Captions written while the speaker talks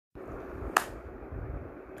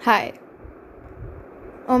Hi.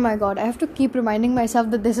 Oh my god, I have to keep reminding myself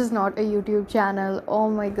that this is not a YouTube channel. Oh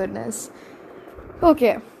my goodness.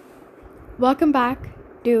 Okay, welcome back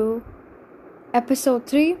to episode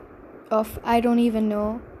 3 of I Don't Even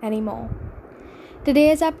Know Anymore.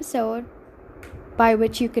 Today's episode, by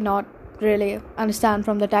which you cannot really understand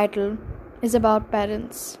from the title, is about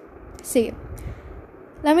parents. See,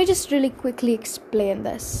 let me just really quickly explain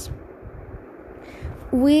this.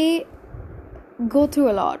 We go through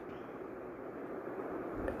a lot,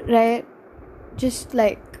 right? Just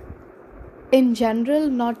like in general,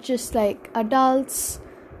 not just like adults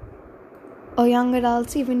or young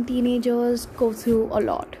adults, even teenagers go through a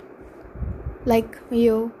lot. Like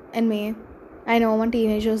you and me. I know one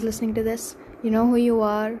teenager is listening to this. You know who you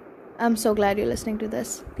are. I'm so glad you're listening to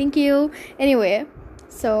this. Thank you. Anyway,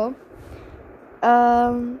 so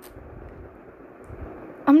I'm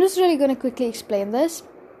just really gonna quickly explain this.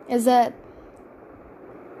 Is that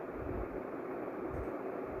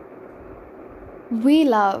we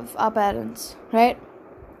love our parents, right?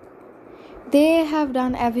 They have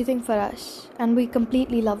done everything for us and we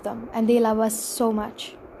completely love them, and they love us so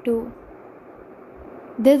much too.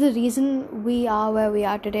 They're the reason we are where we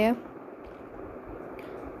are today.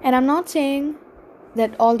 And I'm not saying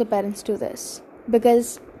that all the parents do this,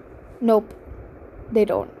 because nope, they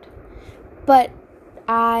don't. But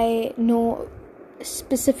I know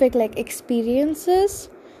specific experiences,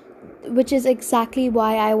 which is exactly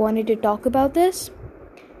why I wanted to talk about this.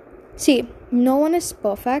 See, no one is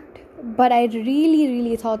perfect, but I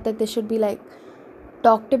really thought that this should be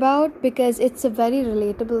talked about, because it's a very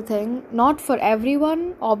relatable thing. Not for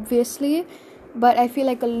everyone, obviously, but I feel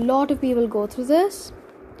like a lot of people go through this.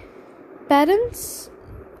 Parents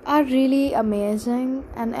are really amazing,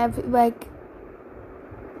 and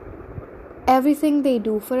everything they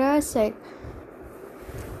do for us,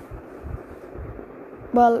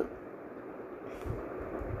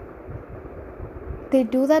 they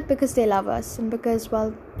do that because they love us and because,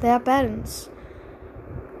 they are parents.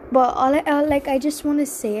 But all I just want to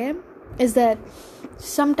say is that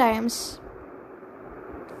sometimes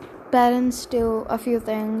parents do a few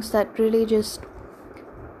things that really just,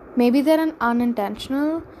 maybe they're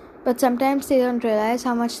unintentional, but sometimes they don't realize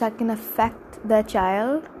how much that can affect their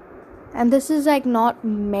child. And this is not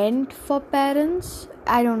meant for parents.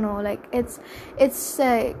 I don't know, it's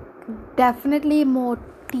definitely more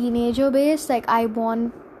teenager based. I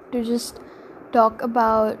want to just talk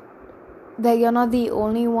about that you're not the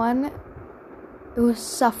only one who's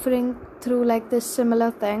suffering through this similar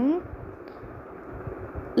thing.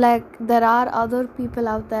 There are other people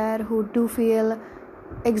out there who do feel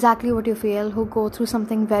exactly what you feel, who go through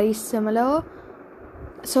something very similar.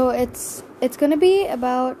 So it's gonna be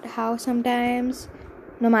about how sometimes,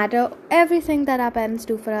 no matter everything that our parents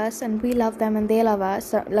do for us, and we love them and they love us,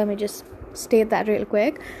 so let me just state that real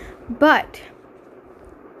quick, but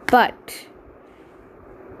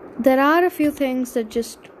there are a few things that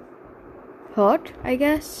just hurt, I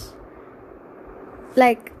guess.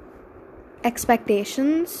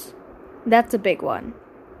 Expectations, that's a big one.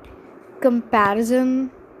 Comparison,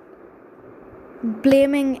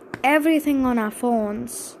 blaming everything on our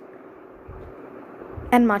phones,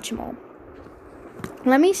 and much more.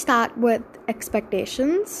 Let me start with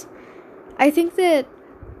expectations. I think that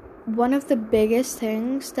one of the biggest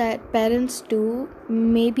things that parents do,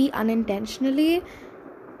 maybe unintentionally,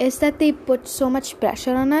 is that they put so much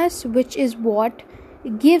pressure on us, which is what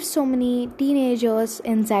gives so many teenagers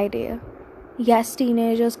anxiety. Yes,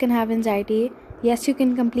 teenagers can have anxiety. Yes, you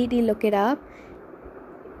can completely look it up.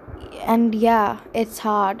 And yeah, it's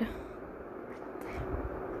hard.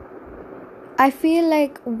 I feel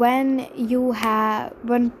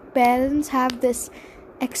when parents have this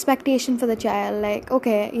expectation for the child,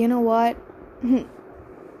 okay, you know what?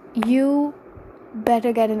 You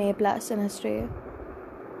better get an A+ in history.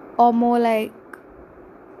 Or more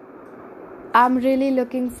I'm really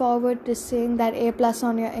looking forward to seeing that A+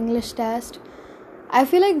 on your English test. I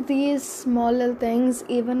feel these small little things,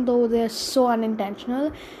 even though they're so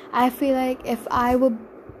unintentional, I feel if I were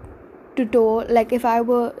to do,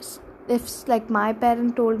 if my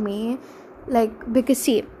parent told me, because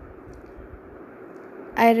see,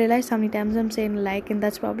 I realize how many times I'm saying and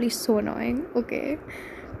that's probably so annoying. Okay.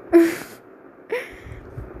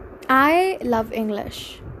 I love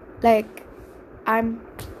English. I'm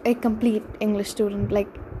a complete English student.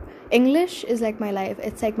 English is my life.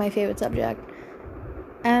 It's my favorite subject.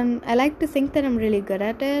 And I like to think that I'm really good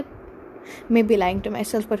at it. Maybe lying to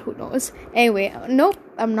myself, but who knows. Anyway, nope,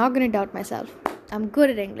 I'm not gonna doubt myself. I'm good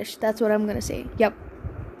at English. That's what I'm gonna say. Yep.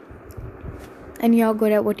 And you're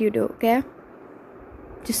good at what you do, okay?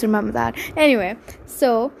 Just remember that. Anyway,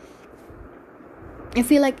 so I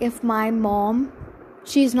feel like if my mom,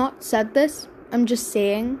 she's not said this, I'm just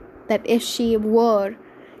saying that if she were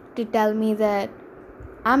to tell me that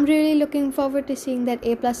I'm really looking forward to seeing that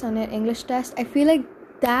A plus on your English test, I feel like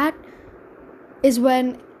that is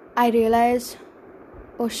when I realize,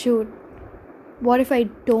 oh shoot, what if I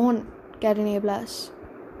don't get an A plus?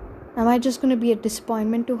 Am I just going to be a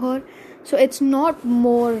disappointment to her? So it's not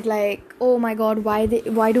more like, oh my god, why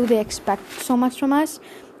do they expect so much from us?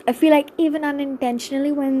 I feel like even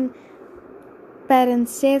unintentionally, when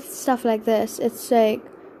parents say stuff like this, it's like,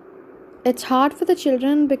 it's hard for the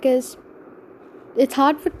children, because it's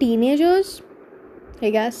hard for teenagers,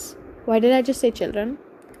 I guess. Why did I just say children?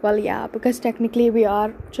 Well, yeah, because technically we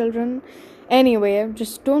are children. Anyway,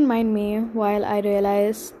 just don't mind me while I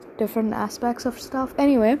realize different aspects of stuff.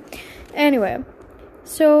 Anyway,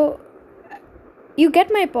 so you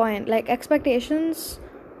get my point. Like, expectations,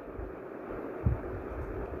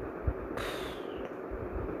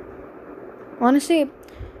 honestly,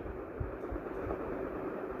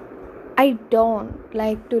 I don't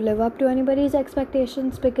like to live up to anybody's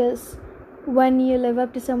expectations, because when you live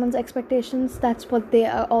up to someone's expectations, that's what they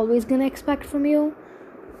are always gonna expect from you,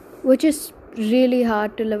 which is really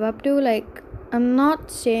hard to live up to. Like, I'm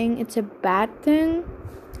not saying it's a bad thing,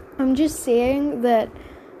 I'm just saying that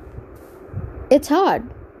it's hard.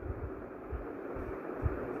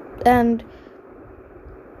 And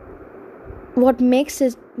what makes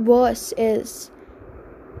it worse is,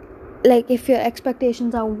 like, if your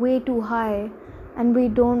expectations are way too high and we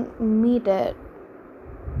don't meet it,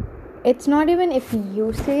 it's not even if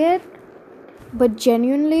you say it, but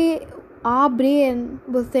genuinely our brain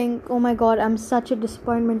will think, oh my god, I'm such a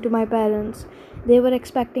disappointment to my parents. They were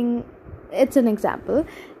expecting, it's an example,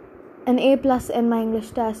 an A plus in my English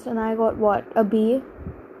test, and I got what, a B,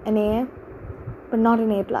 an A, but not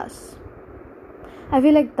an A plus. I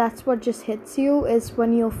feel like that's what just hits you, is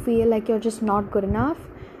when you feel like you're just not good enough,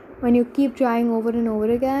 when you keep trying over and over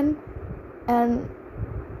again and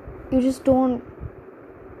you just don't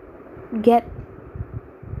get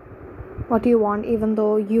what you want, even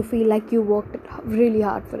though you feel like you worked really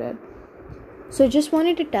hard for it. So I just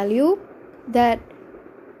wanted to tell you that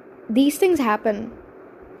these things happen.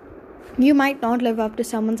 You might not live up to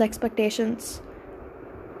someone's expectations,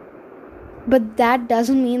 but that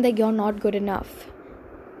doesn't mean that you're not good enough.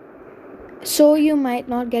 So you might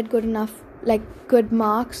not get good enough, like good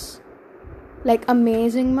marks, like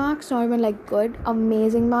amazing marks, not even like good,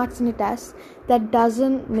 amazing marks in a test. That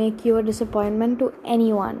doesn't make you a disappointment to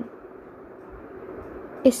anyone,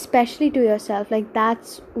 especially to yourself. Like,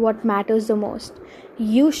 that's what matters the most.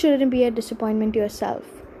 You shouldn't be a disappointment to yourself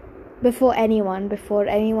before anyone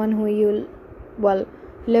who you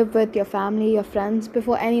live with, your family, your friends.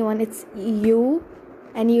 Before anyone, it's you,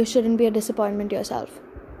 and you shouldn't be a disappointment to yourself.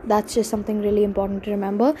 That's just something really important to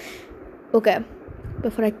remember. Okay,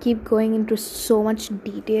 before I keep going into so much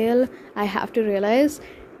detail, I have to realize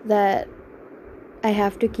that I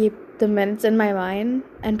have to keep the minutes in my mind.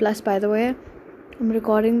 And plus, by the way, I'm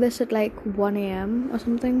recording this at like 1 a.m. or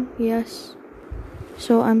something. Yes,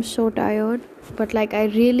 so I'm so tired, but like, I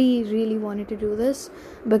really wanted to do this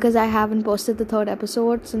because I haven't posted the third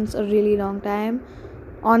episode since a really long time.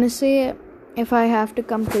 Honestly, if I have to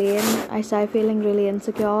complain, I start feeling really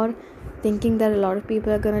insecure, thinking that a lot of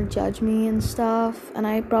people are gonna judge me and stuff, and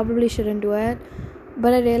I probably shouldn't do it.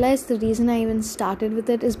 But I realized the reason I even started with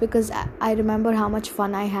it is because I remember how much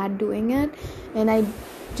fun I had doing it, and I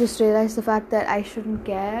just realized the fact that I shouldn't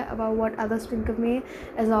care about what others think of me.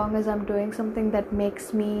 As long as I'm doing something that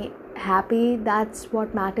makes me happy, that's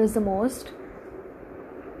what matters the most.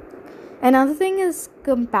 Another thing is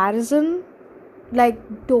comparison.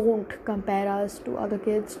 Like, don't compare us to other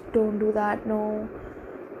kids. Don't do that. No,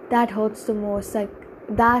 that hurts the most. Like,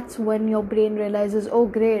 that's when your brain realizes, oh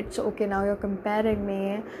great, so okay, now you're comparing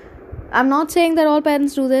me. I'm not saying that all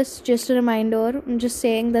parents do this, just a reminder. I'm just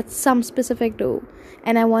saying that some specific do.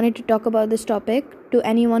 And I wanted to talk about this topic to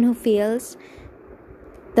anyone who feels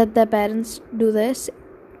that their parents do this.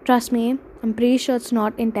 Trust me, I'm pretty sure it's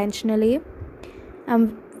not intentionally.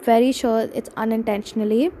 I'm very sure it's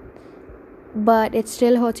unintentionally. But it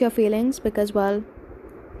still hurts your feelings because, well,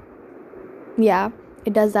 yeah,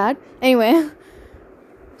 it does that. Anyway,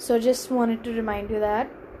 so just wanted to remind you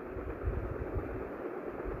that.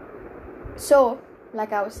 So,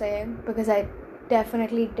 like I was saying, because I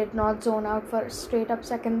definitely did not zone out for a straight up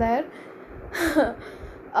second there.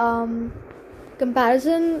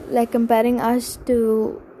 Comparison, like comparing us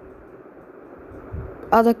to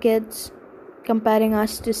other kids, comparing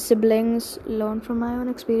us to siblings, learn from my own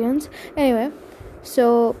experience. Anyway,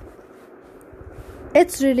 so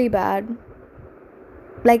It's really bad.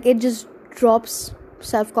 Like, it just drops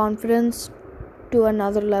self-confidence to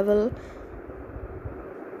another level.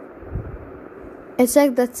 It's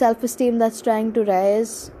like that self-esteem that's trying to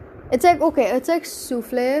rise. It's like, okay, it's like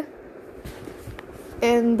souffle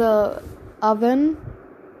in the oven.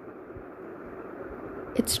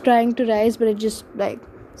 It's trying to rise, but it just, like,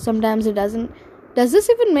 sometimes it doesn't. Does this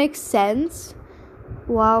even make sense?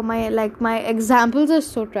 Wow, my examples are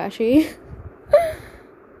so trashy.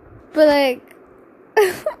 But, like,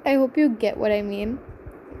 I hope you get what I mean,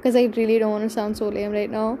 because I really don't want to sound so lame right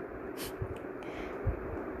now.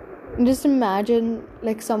 Just imagine,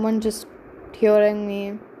 like, someone just hearing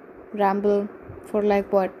me ramble for,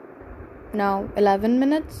 like, what now, 11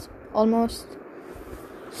 minutes almost.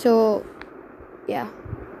 So yeah,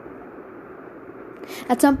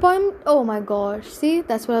 at some point, oh my gosh, see,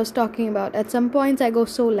 that's what I was talking about. At some points I go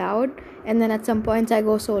so loud, and then at some points I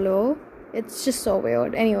go so low. It's just so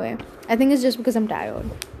weird. Anyway, I think it's just because I'm tired.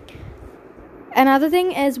 Another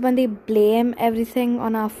thing is when they blame everything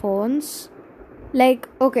on our phones. Like,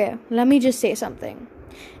 okay, let me just say something.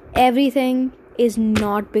 Everything is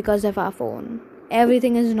not because of our phone.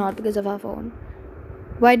 Everything is not because of our phone.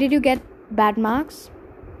 Why did you get bad marks?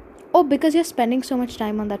 Oh, because you're spending so much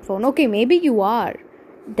time on that phone. Okay, maybe you are.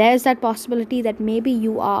 There's that possibility that maybe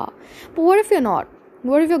you are. But what if you're not?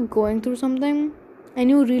 What if you're going through something and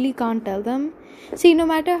you really can't tell them? See, no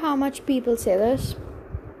matter how much people say this,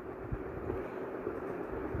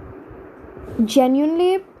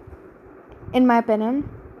 genuinely, in my opinion,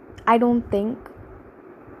 I don't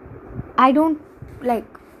like,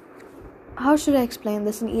 how should I explain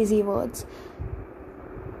this in easy words?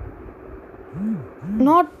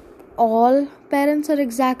 Not all parents are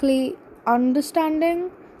exactly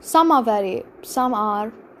understanding. Some are some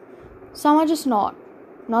are just not.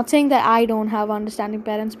 Not saying that I don't have understanding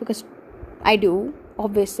parents, because I do.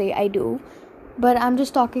 Obviously I do. But I'm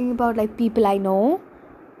just talking about, like, people I know,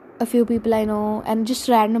 a few people I know, and just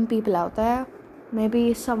random people out there.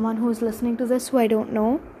 Maybe someone who's listening to this who I don't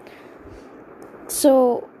know.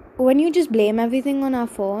 So when you just blame everything on our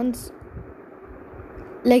phones,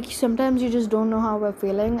 like, sometimes you just don't know how we're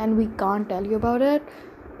feeling and we can't tell you about it.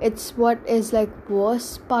 It's what is, like,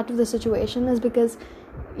 worst part of the situation is because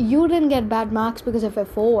you didn't get bad marks because of your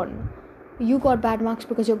phone. You got bad marks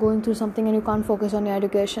because you're going through something and you can't focus on your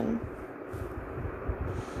education.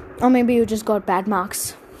 Or maybe you just got bad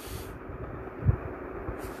marks.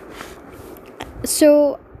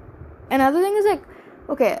 So another thing is, like,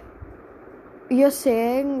 okay, you're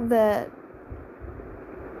saying that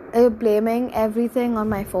you're blaming everything on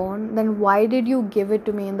my phone, then why did you give it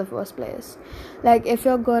to me in the first place? Like, if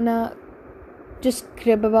you're gonna just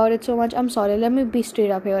crib about it so much, I'm sorry, let me be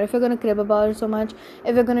straight up here. If you're gonna crib about it so much,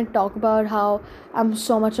 if you're gonna talk about how I'm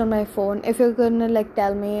so much on my phone, if you're gonna, like,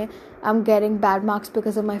 tell me I'm getting bad marks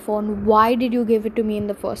because of my phone, why did you give it to me in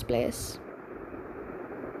the first place?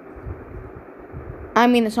 I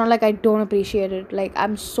mean, it's not like I don't appreciate it. Like,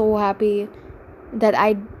 I'm so happy that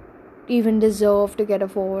I even deserve to get a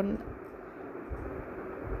phone.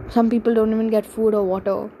 Some people don't even get food or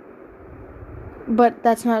water. But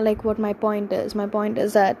that's not, like, what my point is. My point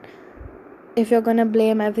is that if you're gonna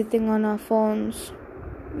blame everything on our phones,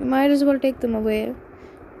 you might as well take them away.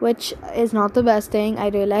 Which is not the best thing. I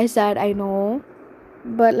realize that, I know.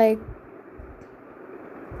 But, like,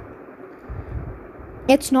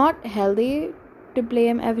 it's not healthy to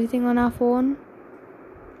blame everything on our phone.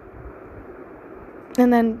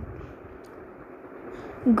 And then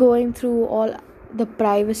going through all the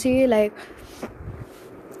privacy, like,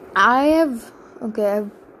 I've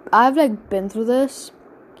like been through this.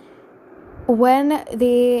 When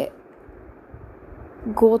they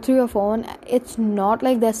go through your phone, it's not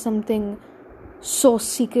like there's something so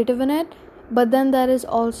secretive in it, but then there is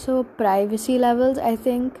also privacy levels. I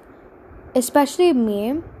think, especially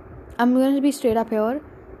me, I'm going to be straight up here,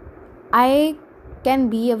 I can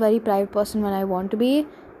be a very private person when I want to be.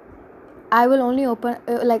 I will only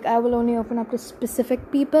open up to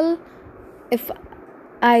specific people if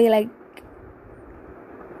I, like,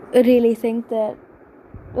 really think that,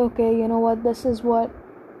 okay, you know what, this is what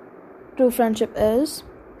true friendship is.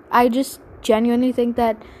 I just genuinely think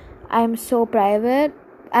that I'm so private,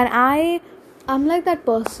 and I'm like that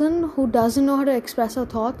person who doesn't know how to express her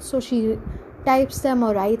thoughts, so she types them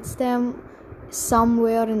or writes them some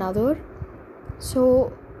way or another.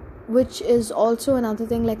 So, which is also another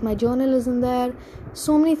thing, like, my journal is in there,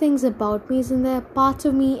 so many things about me is in there, parts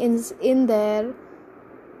of me is in there.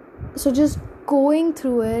 So just going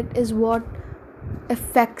through it is what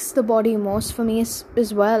affects the body most for me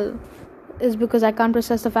as well. is because I can't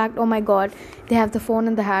process the fact, oh my god, they have the phone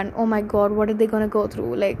in the hand. Oh my god, what are they gonna go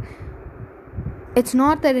through? Like, it's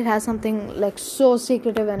not that it has something like so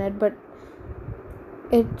secretive in it, but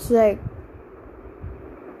it's like,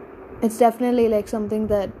 it's definitely like something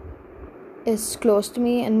that is close to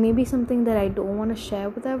me, and maybe something that I don't want to share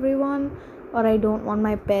with everyone, or I don't want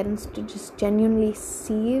my parents to just genuinely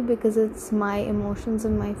see, because it's my emotions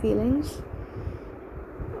and my feelings.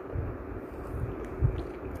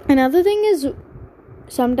 Another thing is,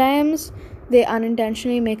 sometimes they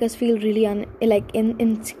unintentionally make us feel really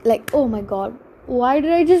like, oh my god, why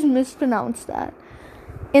did I just mispronounce that?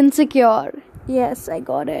 Insecure. Yes, I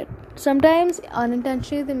got it. Sometimes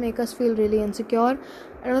unintentionally they make us feel really insecure.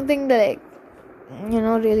 I don't think they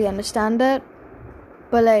really understand that,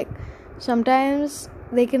 but like sometimes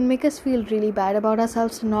they can make us feel really bad about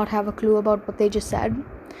ourselves to not have a clue about what they just said.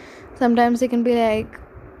 Sometimes they can be like,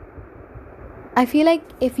 I feel like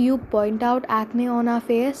if you point out acne on our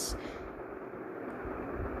face,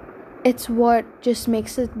 it's what just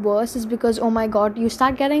makes it worse, is because, oh my god, you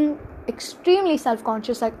start getting extremely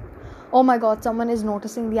self-conscious, like, oh my god, someone is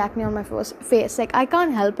noticing the acne on my face. Like, I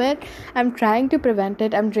can't help it. I'm trying to prevent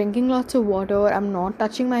it. I'm drinking lots of water. I'm not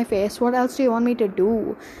touching my face. What else do you want me to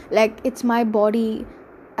do? Like, it's my body.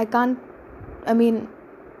 I'm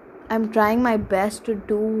trying my best to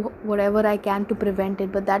do whatever I can to prevent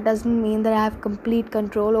it, but that doesn't mean that I have complete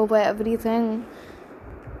control over everything.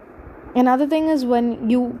 Another thing is, when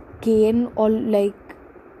you gain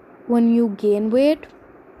weight,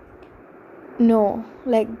 no,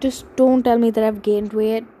 like, just don't tell me that I've gained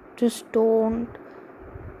weight. Just don't.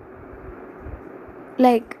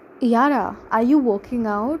 Like, Yara, are you working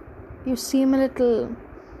out? You seem a little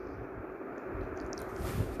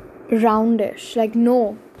roundish. Like,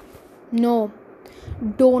 no,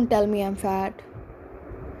 don't tell me I'm fat.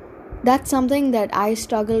 That's something that I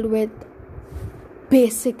struggled with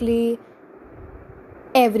basically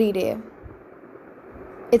every day.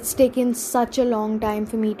 It's taken such a long time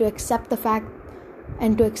for me to accept the fact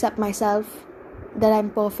and to accept myself that I'm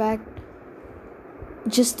perfect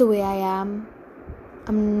just the way I am.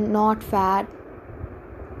 I'm not fat.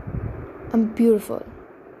 I'm beautiful.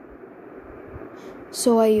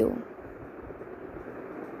 So are you.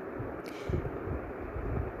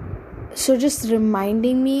 So just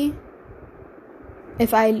reminding me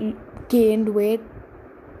if I gained weight,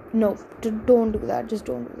 no, don't do that. Just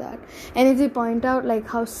don't do that. And if they point out like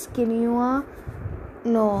how skinny you are,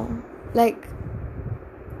 no, like,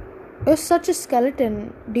 you're such a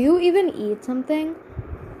skeleton. Do you even eat something?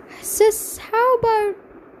 Sis, how about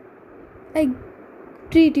I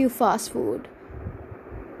treat you fast food?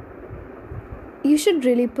 You should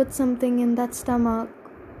really put something in that stomach.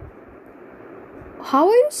 How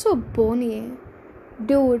are you so bony?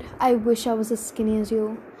 Dude, I wish I was as skinny as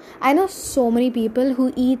you. I know so many people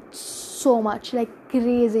who eat so much, like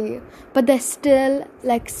crazy, but they're still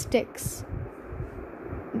like sticks.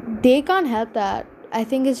 They can't help that. I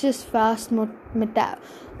think it's just fast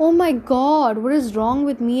Oh my god, what is wrong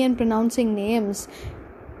with me and pronouncing names?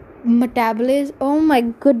 Metabolism. Oh my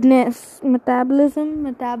goodness. Metabolism,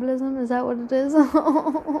 is that what it is?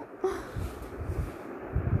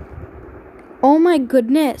 Oh my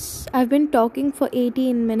goodness, I've been talking for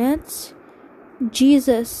 18 minutes.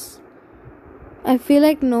 Jesus. I feel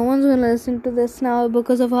like no one's gonna listen to this now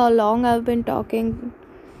because of how long I've been talking.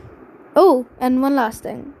 Oh, and one last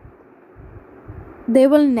thing. They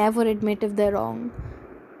will never admit if they're wrong.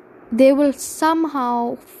 They will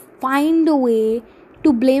somehow find a way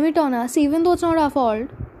to blame it on us, even though it's not our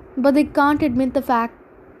fault. But they can't admit the fact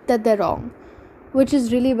that they're wrong. Which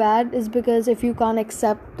is really bad, is because if you can't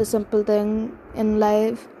accept the simple thing in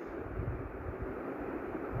life,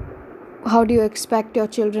 how do you expect your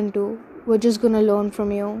children to? We're just gonna learn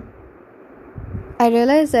from you. I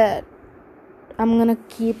realize that I'm gonna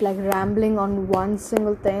keep like rambling on one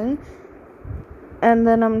single thing, and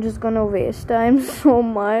then I'm just gonna waste time so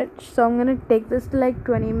much. So I'm gonna take this to like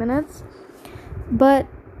 20 minutes. But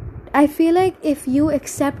I feel like if you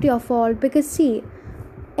accept your fault, because see,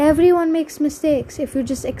 everyone makes mistakes. If you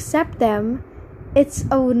just accept them, it's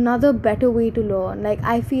another better way to learn. Like,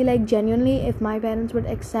 I feel like genuinely, if my parents would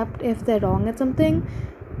accept if they're wrong at something,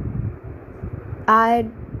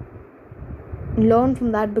 I'd learn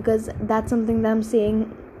from that, because that's something that I'm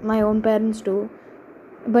seeing my own parents do.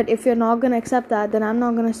 But if you're not gonna accept that, then I'm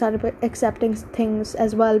not gonna start accepting things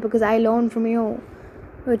as well, because I learn from you,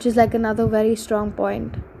 which is like another very strong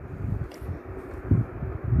point.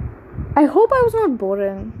 I hope I was not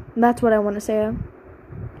boring. That's what I want to say.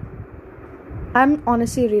 I'm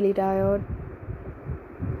honestly really tired,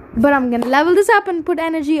 but I'm gonna level this up and put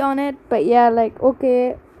energy on it. But yeah, like,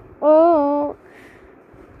 okay, Oh,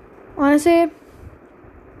 honestly,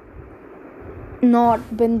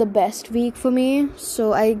 not been the best week for me.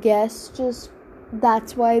 So I guess just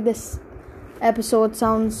that's why this episode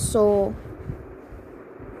sounds so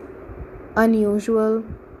unusual.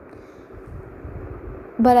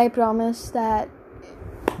 But I promise that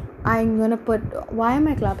I'm gonna put. Why am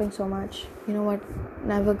I clapping so much? You know what?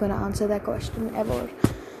 Never gonna answer that question ever.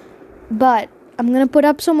 But I'm gonna put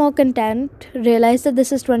up some more content. Realize that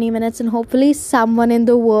this is 20 minutes, and hopefully, someone in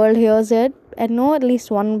the world hears it. I know at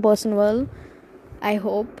least one person will. I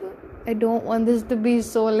hope. I don't want this to be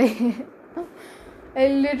so late. I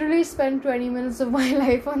literally spent 20 minutes of my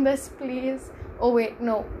life on this, please. Oh, wait,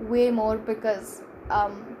 no, way more because,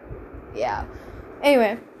 yeah.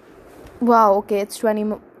 Anyway. Wow, okay, it's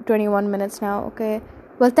 21 minutes now, okay.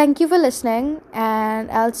 Well, thank you for listening, and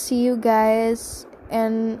I'll see you guys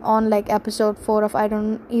on like episode 4 of I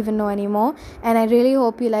Don't Even Know Anymore. And I really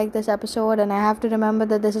hope you like this episode, and I have to remember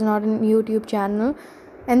that this is not a YouTube channel.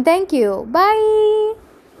 And thank you. Bye.